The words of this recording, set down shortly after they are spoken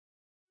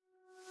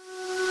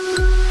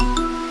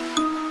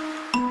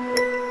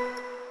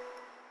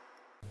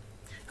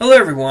Hello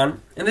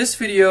everyone, in this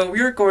video we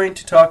are going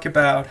to talk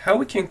about how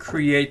we can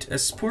create a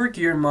spur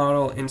gear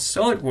model in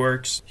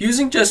SolidWorks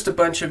using just a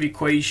bunch of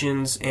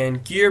equations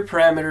and gear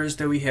parameters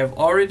that we have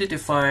already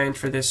defined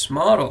for this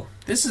model.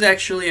 This is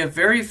actually a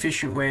very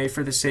efficient way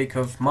for the sake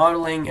of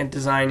modeling and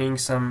designing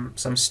some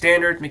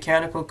standard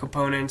mechanical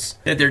components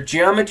that their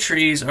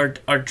geometries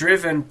are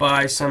driven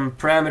by some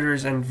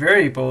parameters and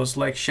variables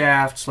like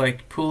shafts,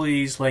 like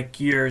pulleys, like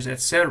gears,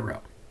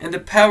 etc. And the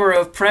power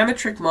of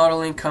parametric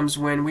modeling comes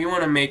when we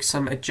want to make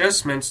some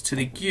adjustments to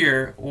the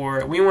gear,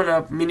 or we want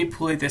to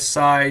manipulate the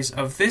size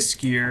of this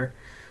gear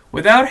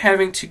without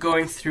having to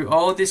going through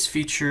all of these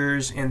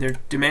features and their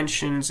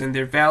dimensions and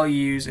their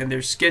values and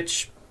their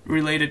sketch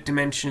related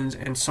dimensions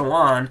and so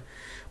on,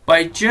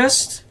 by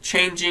just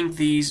changing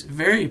these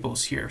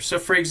variables here. So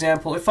for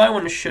example, if I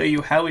want to show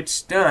you how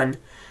it's done,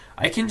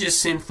 I can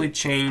just simply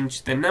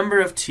change the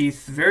number of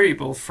teeth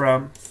variable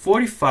from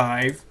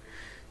 45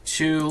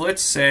 to,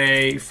 let's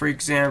say, for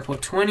example,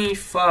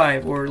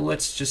 25, or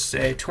let's just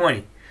say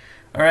 20.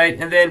 Alright,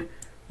 and then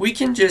we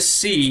can just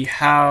see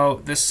how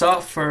the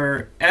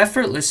software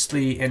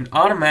effortlessly and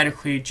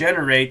automatically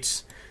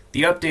generates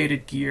the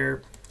updated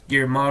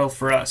gear model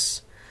for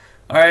us.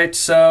 Alright,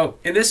 so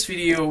in this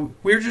video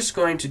we're just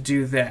going to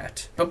do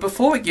that. But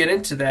before we get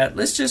into that,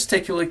 let's just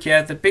take a look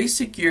at the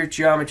basic gear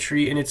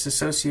geometry and its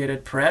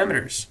associated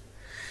parameters.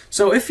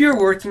 So if you're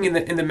working in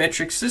the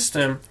metric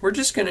system, we're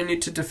just going to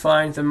need to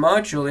define the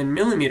module in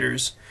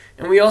millimeters,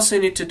 and we also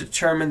need to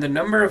determine the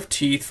number of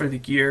teeth for the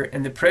gear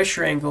and the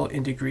pressure angle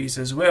in degrees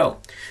as well.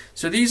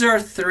 So these are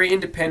three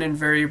independent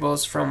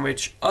variables from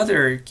which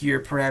other gear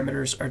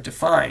parameters are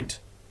defined.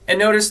 And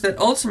notice that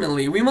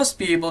ultimately we must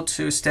be able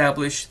to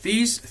establish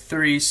these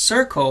three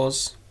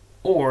circles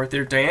or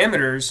their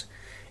diameters,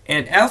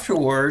 and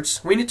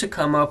afterwards we need to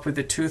come up with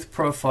the tooth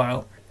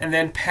profile and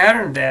then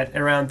pattern that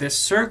around this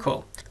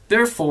circle.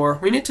 Therefore,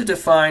 we need to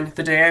define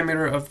the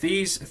diameter of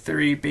these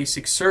three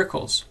basic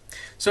circles.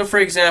 So for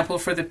example,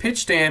 for the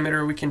pitch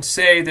diameter, we can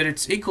say that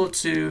it's equal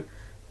to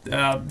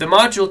the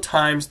module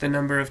times the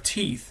number of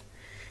teeth.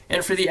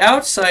 And for the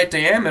outside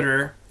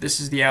diameter, this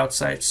is the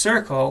outside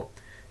circle,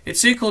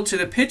 it's equal to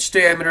the pitch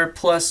diameter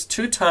plus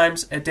 2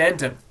 times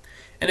addendum.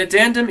 And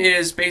addendum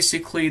is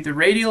basically the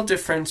radial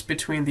difference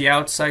between the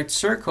outside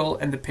circle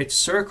and the pitch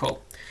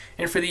circle.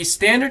 And for these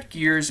standard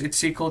gears,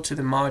 it's equal to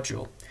the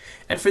module.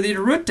 And for the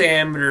root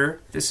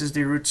diameter, this is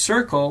the root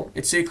circle,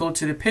 it's equal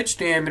to the pitch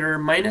diameter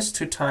minus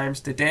 2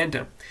 times the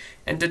addendum.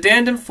 And the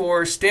addendum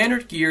for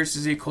standard gears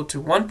is equal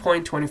to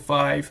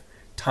 1.25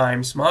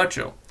 times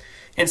module.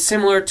 And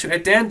similar to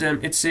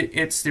addendum, it's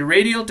the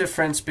radial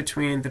difference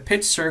between the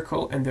pitch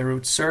circle and the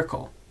root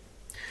circle.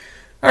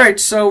 Alright,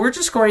 so we're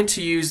just going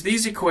to use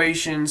these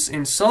equations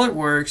in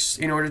SolidWorks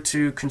in order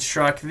to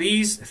construct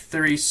these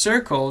three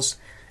circles.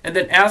 And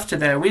then after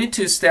that, we need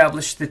to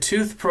establish the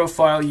tooth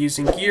profile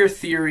using gear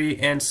theory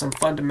and some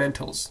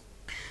fundamentals.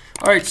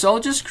 Alright, so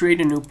I'll just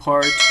create a new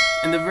part,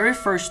 and the very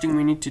first thing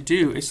we need to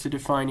do is to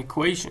define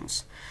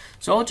equations.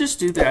 So I'll just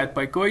do that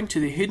by going to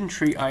the hidden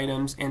tree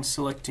items and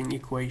selecting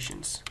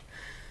equations.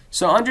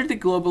 So under the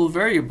global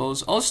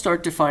variables, I'll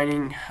start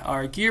defining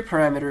our gear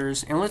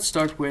parameters, and let's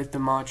start with the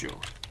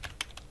module.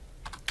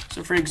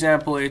 So for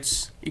example,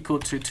 it's equal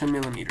to 2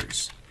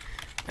 millimeters.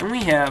 And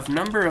we have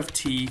number of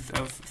teeth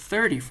of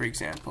 30, for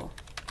example.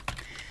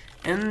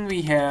 And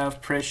we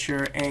have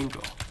pressure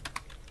angle,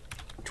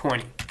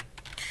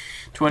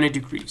 20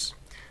 degrees.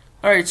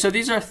 Alright, so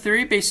these are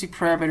three basic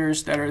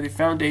parameters that are the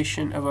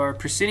foundation of our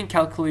preceding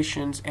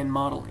calculations and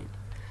modeling.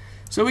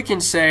 So we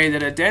can say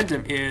that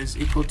addendum is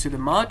equal to the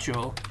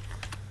module,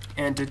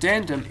 and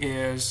addendum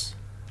is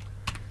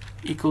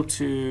equal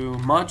to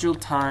module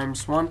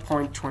times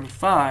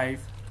 1.25.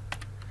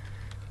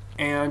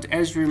 And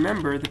as you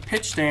remember, the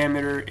pitch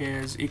diameter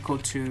is equal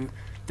to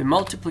the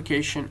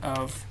multiplication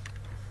of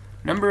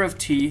number of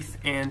teeth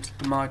and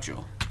the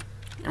module.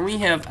 And we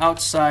have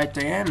outside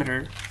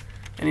diameter,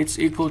 and it's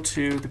equal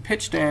to the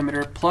pitch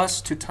diameter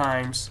plus 2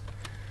 times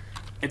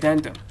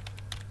addendum.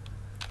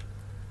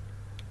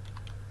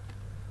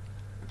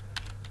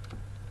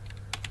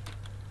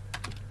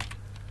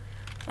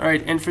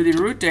 Alright, and for the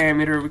root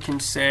diameter, we can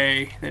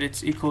say that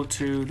it's equal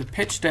to the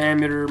pitch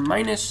diameter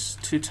minus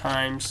 2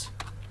 times.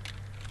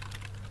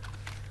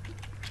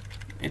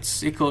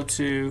 It's equal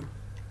to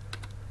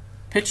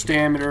pitch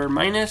diameter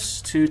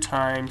minus 2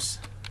 times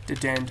the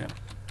addendum.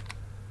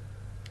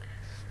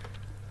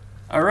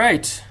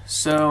 Alright,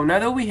 so now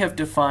that we have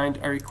defined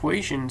our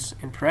equations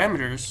and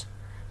parameters,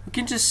 we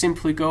can just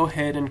simply go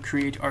ahead and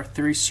create our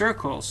three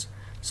circles.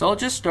 So I'll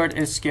just start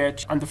a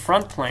sketch on the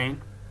front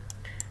plane,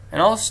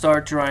 and I'll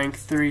start drawing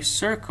three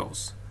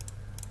circles.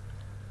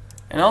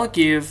 And I'll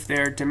give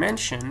their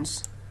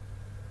dimensions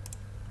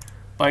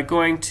by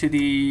going to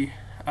the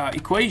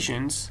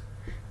equations.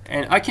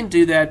 And I can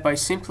do that by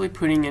simply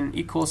putting an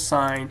equal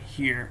sign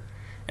here.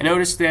 And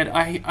notice that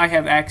I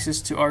have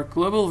access to our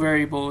global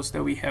variables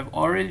that we have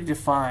already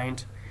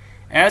defined,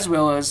 as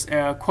well as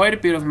quite a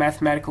bit of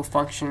mathematical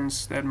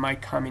functions that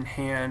might come in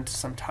hand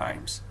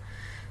sometimes.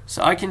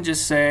 So I can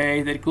just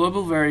say that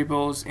global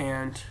variables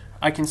and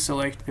I can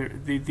select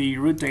the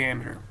root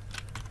diameter.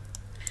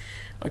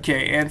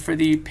 Okay, and for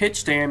the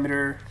pitch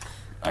diameter,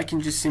 I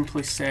can just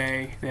simply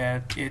say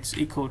that it's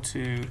equal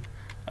to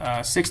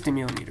 60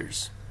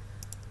 millimeters,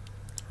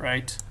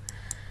 right?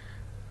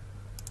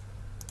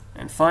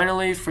 And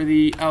finally, for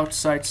the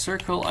outside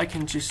circle, I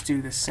can just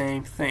do the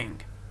same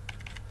thing.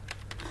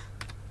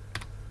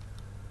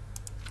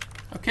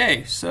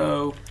 Okay,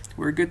 so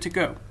we're good to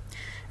go.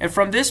 And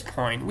from this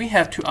point, we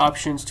have two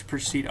options to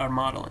proceed our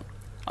modeling.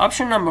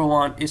 Option number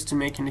one is to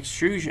make an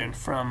extrusion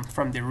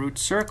from the root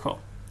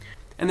circle.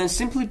 And then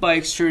simply by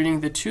extruding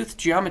the tooth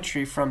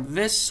geometry from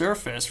this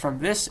surface, from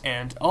this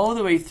end, all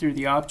the way through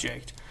the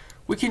object,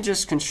 we can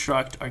just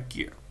construct our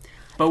gear.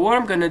 But what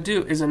I'm going to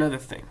do is another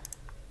thing.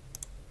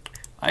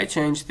 I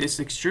change this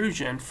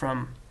extrusion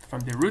from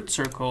the root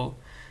circle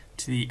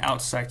to the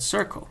outside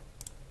circle.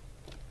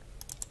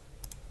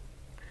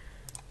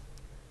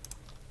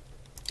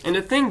 And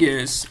the thing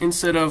is,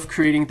 instead of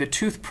creating the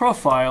tooth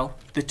profile,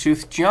 the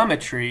tooth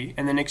geometry,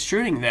 and then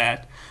extruding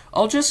that,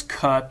 I'll just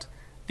cut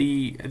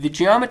the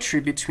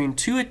geometry between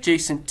two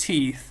adjacent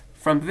teeth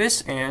from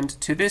this end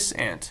to this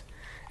end,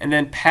 and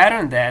then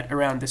pattern that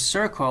around the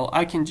circle.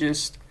 I can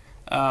just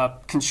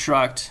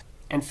construct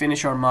and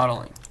finish our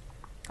modeling.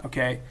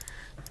 Okay.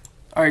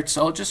 Alright,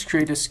 so I'll just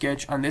create a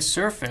sketch on this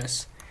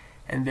surface,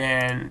 and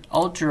then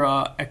I'll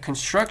draw a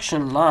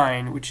construction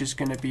line, which is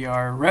going to be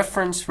our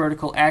reference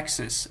vertical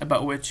axis,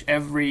 about which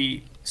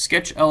every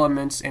sketch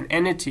elements and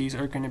entities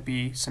are going to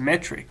be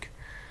symmetric.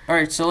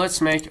 Alright, so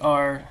let's make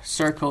our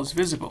circles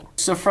visible.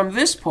 So from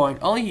this point,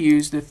 I'll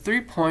use the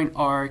 3-point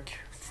arc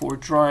for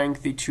drawing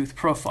the tooth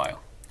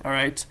profile.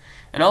 Alright,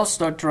 and I'll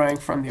start drawing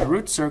from the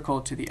root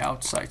circle to the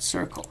outside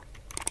circle.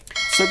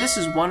 So this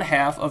is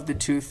 1/2 of the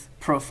tooth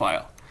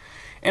profile.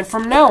 And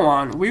from now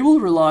on, we will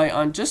rely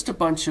on just a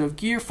bunch of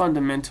gear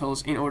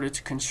fundamentals in order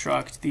to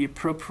construct the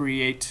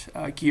appropriate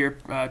gear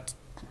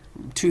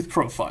tooth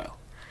profile.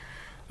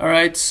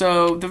 Alright,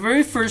 so the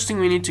very first thing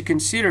we need to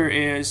consider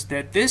is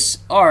that this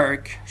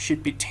arc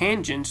should be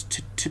tangent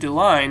to the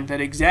line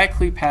that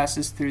exactly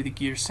passes through the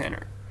gear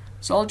center.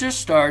 So I'll just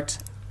start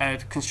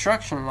at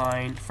construction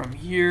line from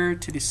here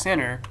to the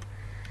center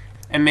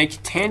and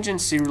make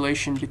tangency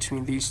relation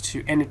between these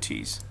two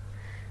entities.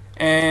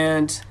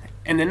 And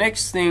the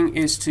next thing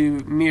is to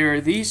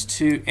mirror these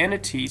two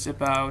entities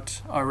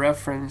about our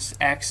reference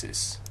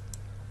axis.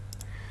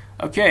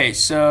 Okay,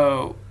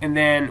 so, and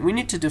then we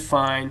need to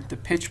define the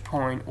pitch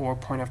point or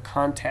point of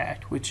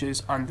contact, which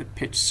is on the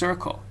pitch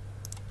circle.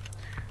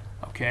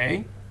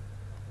 Okay.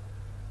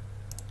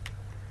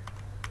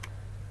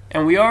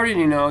 And we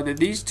already know that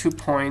these 2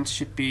 points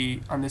should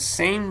be on the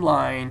same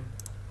line,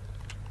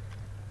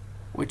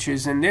 which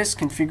is in this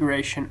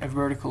configuration a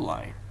vertical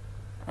line.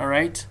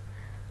 Alright?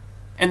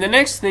 And the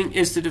next thing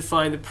is to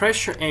define the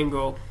pressure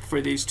angle for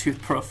these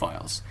tooth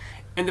profiles.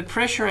 And the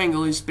pressure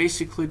angle is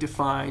basically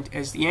defined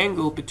as the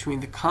angle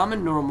between the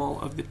common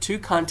normal of the two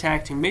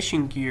contacting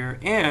mission gear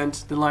and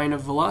the line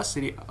of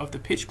velocity of the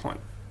pitch point.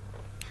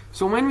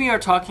 So when we are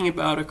talking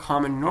about a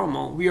common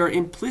normal, we are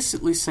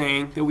implicitly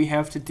saying that we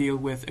have to deal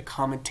with a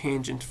common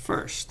tangent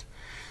first.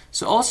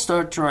 So I'll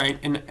start drawing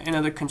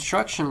another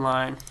construction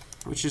line,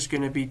 which is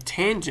going to be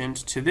tangent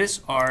to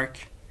this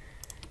arc,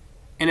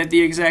 and at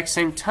the exact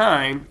same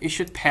time, it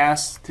should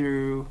pass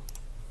through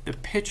the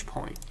pitch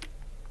point.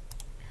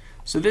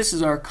 So this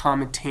is our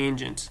common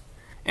tangent.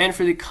 And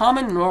for the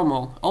common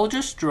normal, I'll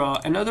just draw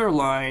another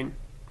line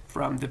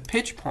from the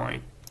pitch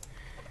point,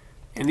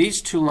 and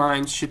these two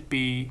lines should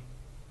be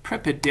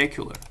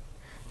perpendicular.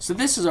 So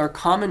this is our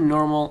common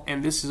normal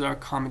and this is our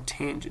common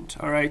tangent,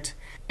 alright?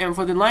 And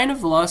for the line of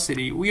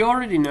velocity, we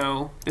already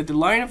know that the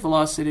line of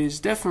velocity is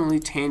definitely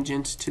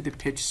tangent to the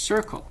pitch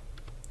circle.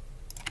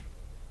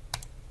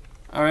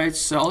 Alright,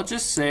 so I'll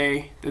just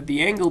say that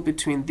the angle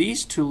between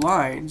these two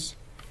lines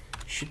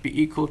should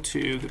be equal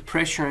to the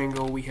pressure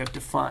angle we have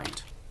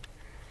defined.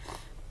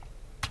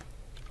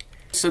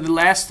 So the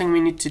last thing we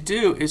need to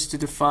do is to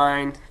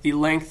define the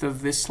length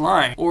of this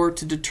line, or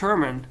to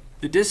determine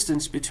the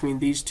distance between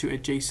these two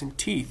adjacent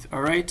teeth,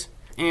 alright?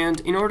 And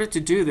in order to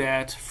do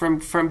that, from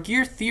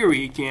gear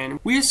theory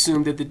again, we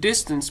assume that the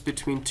distance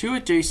between two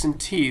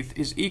adjacent teeth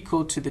is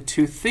equal to the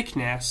tooth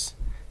thickness,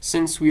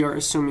 since we are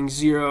assuming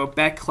zero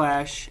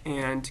backlash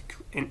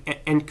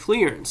and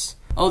clearance.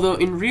 Although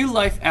in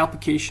real-life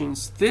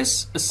applications,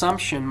 this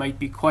assumption might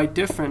be quite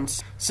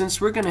different, since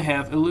we're going to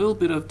have a little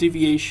bit of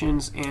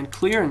deviations and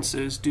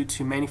clearances due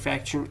to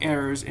manufacturing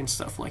errors and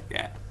stuff like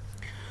that.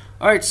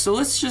 Alright, so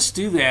let's just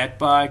do that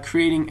by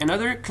creating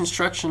another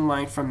construction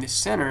line from the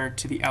center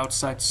to the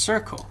outside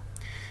circle.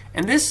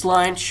 And this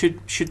line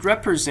should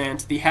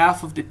represent the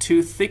half of the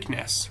tooth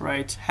thickness,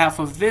 right? Half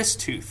of this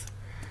tooth.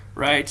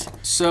 Right,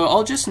 so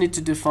I'll just need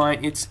to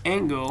define its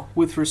angle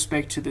with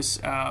respect to this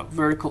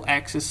vertical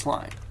axis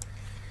line.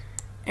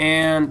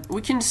 And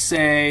we can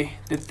say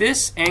that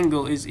this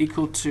angle is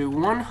equal to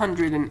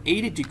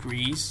 180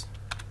 degrees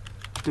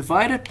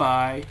divided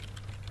by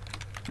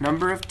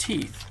number of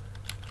teeth.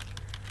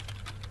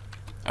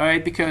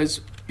 Alright,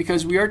 because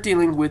because we are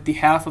dealing with the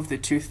half of the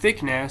tooth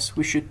thickness,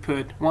 we should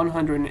put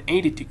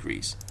 180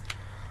 degrees.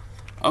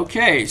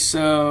 Okay,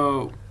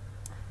 so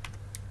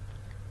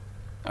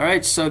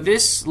alright, so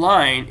this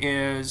line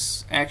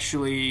is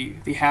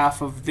actually the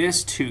half of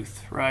this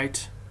tooth,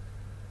 right?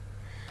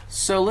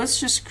 So let's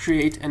just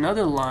create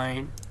another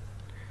line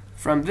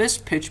from this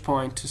pitch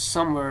point to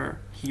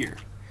somewhere here.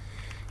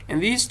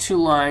 And these two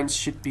lines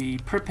should be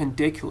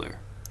perpendicular.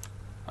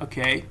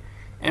 Okay?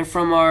 And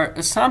from our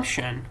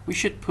assumption, we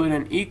should put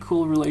an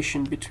equal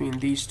relation between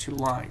these two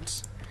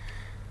lines.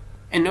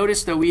 And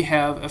notice that we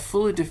have a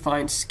fully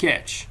defined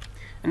sketch.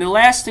 And the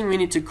last thing, we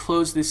need to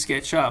close this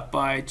sketch up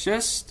by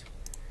just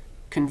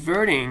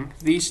converting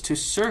these to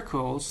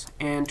circles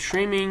and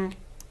trimming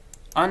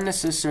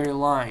unnecessary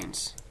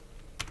lines.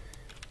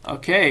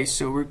 Okay,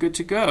 so we're good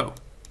to go.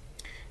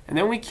 And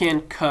then we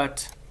can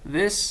cut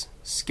this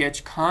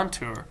sketch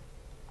contour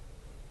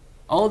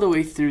all the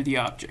way through the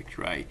object,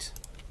 right?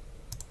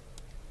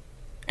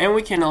 And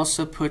we can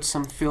also put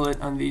some fillet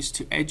on these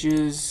two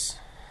edges,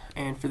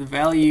 and for the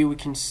value we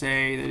can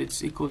say that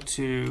it's equal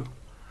to,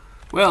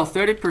 well,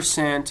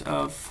 30%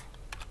 of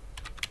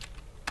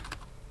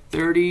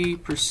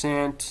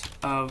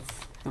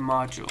the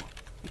module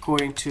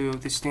according to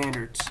the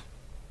standards.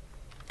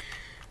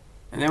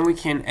 And then we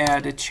can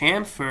add a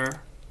chamfer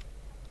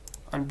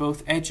on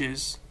both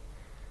edges,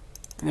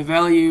 and the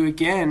value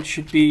again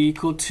should be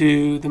equal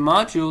to the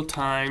module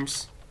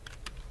times,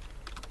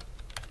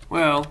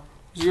 well,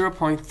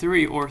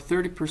 0.3 or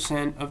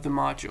 30% of the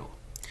module.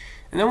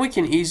 And then we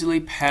can easily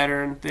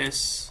pattern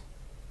this,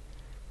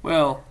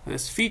 well,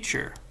 this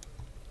feature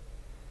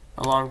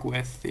along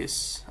with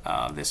this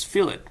this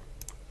fillet,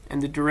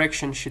 and the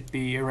direction should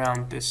be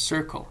around this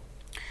circle.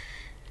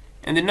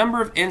 And the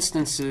number of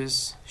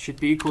instances should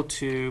be equal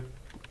to,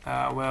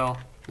 well,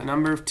 the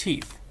number of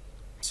teeth.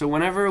 So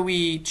whenever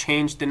we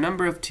change the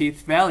number of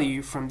teeth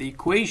value from the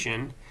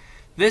equation,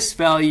 this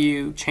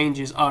value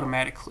changes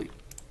automatically.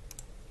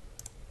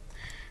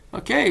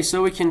 Okay,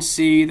 so we can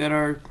see that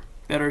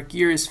our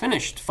gear is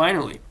finished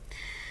finally.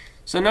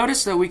 So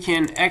notice that we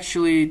can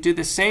actually do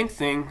the same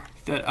thing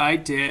that I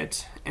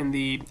did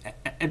in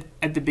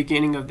at the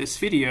beginning of this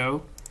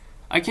video.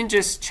 I can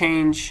just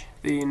change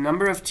the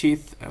number of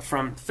teeth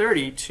from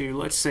 30 to,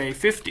 let's say,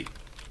 50.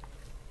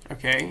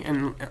 Okay,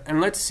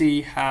 and let's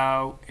see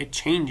how it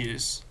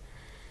changes.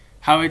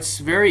 How it's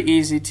very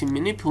easy to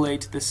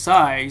manipulate the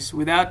size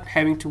without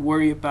having to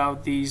worry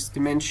about these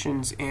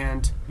dimensions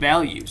and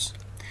values.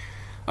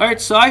 Alright,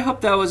 so I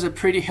hope that was a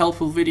pretty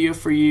helpful video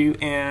for you,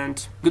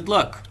 and good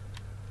luck.